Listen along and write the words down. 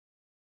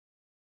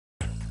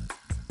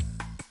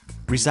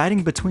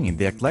residing between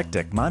the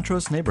eclectic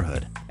Montrose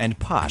neighborhood and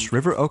posh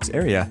River Oaks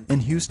area in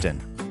Houston.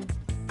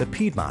 The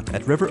Piedmont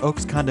at River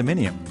Oaks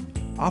Condominium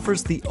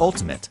offers the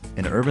ultimate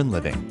in urban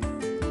living.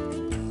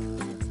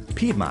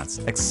 Piedmont's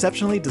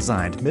exceptionally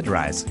designed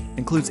mid-rise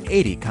includes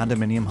 80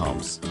 condominium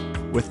homes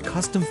with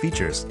custom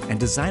features and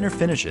designer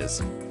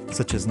finishes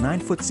such as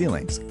 9-foot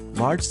ceilings,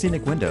 large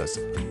scenic windows,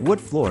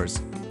 wood floors,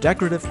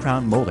 decorative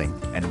crown molding,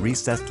 and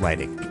recessed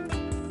lighting.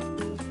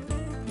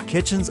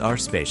 Kitchens are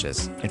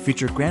spacious and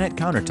feature granite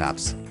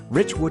countertops,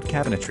 rich wood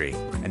cabinetry,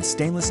 and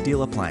stainless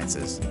steel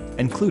appliances,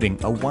 including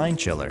a wine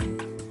chiller.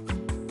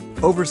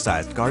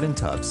 Oversized garden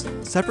tubs,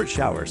 separate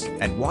showers,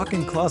 and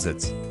walk-in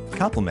closets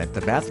complement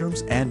the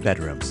bathrooms and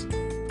bedrooms.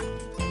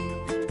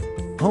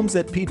 Homes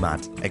at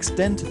Piedmont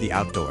extend to the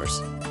outdoors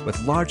with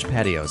large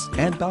patios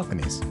and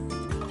balconies,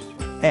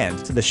 and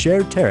to the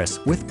shared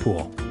terrace with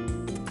pool.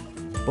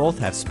 Both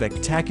have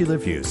spectacular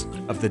views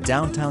of the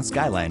downtown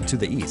skyline to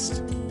the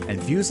east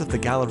and views of the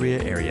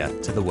Galleria area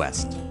to the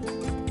west.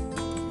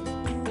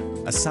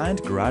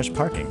 Assigned garage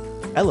parking,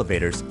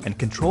 elevators, and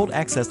controlled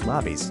access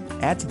lobbies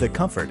add to the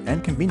comfort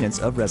and convenience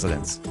of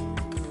residents.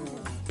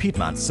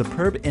 Piedmont's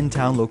superb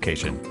in-town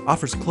location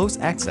offers close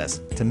access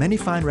to many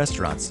fine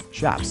restaurants,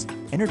 shops,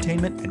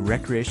 entertainment, and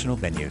recreational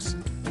venues.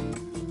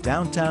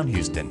 Downtown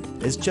Houston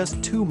is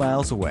just 2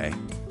 miles away,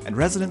 and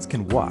residents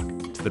can walk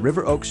to the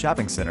River Oaks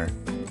Shopping Center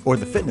or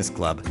the fitness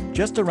club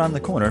just around the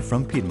corner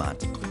from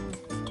Piedmont.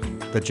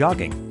 The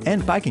jogging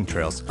and biking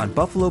trails on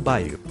Buffalo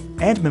Bayou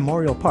and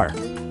Memorial Park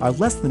are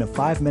less than a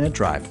 5-minute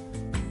drive.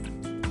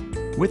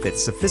 With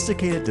its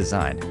sophisticated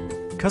design,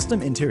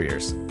 custom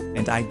interiors,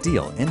 and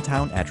ideal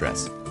in-town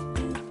address,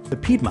 the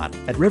Piedmont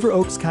at River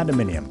Oaks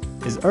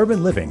Condominium is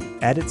urban living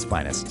at its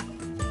finest.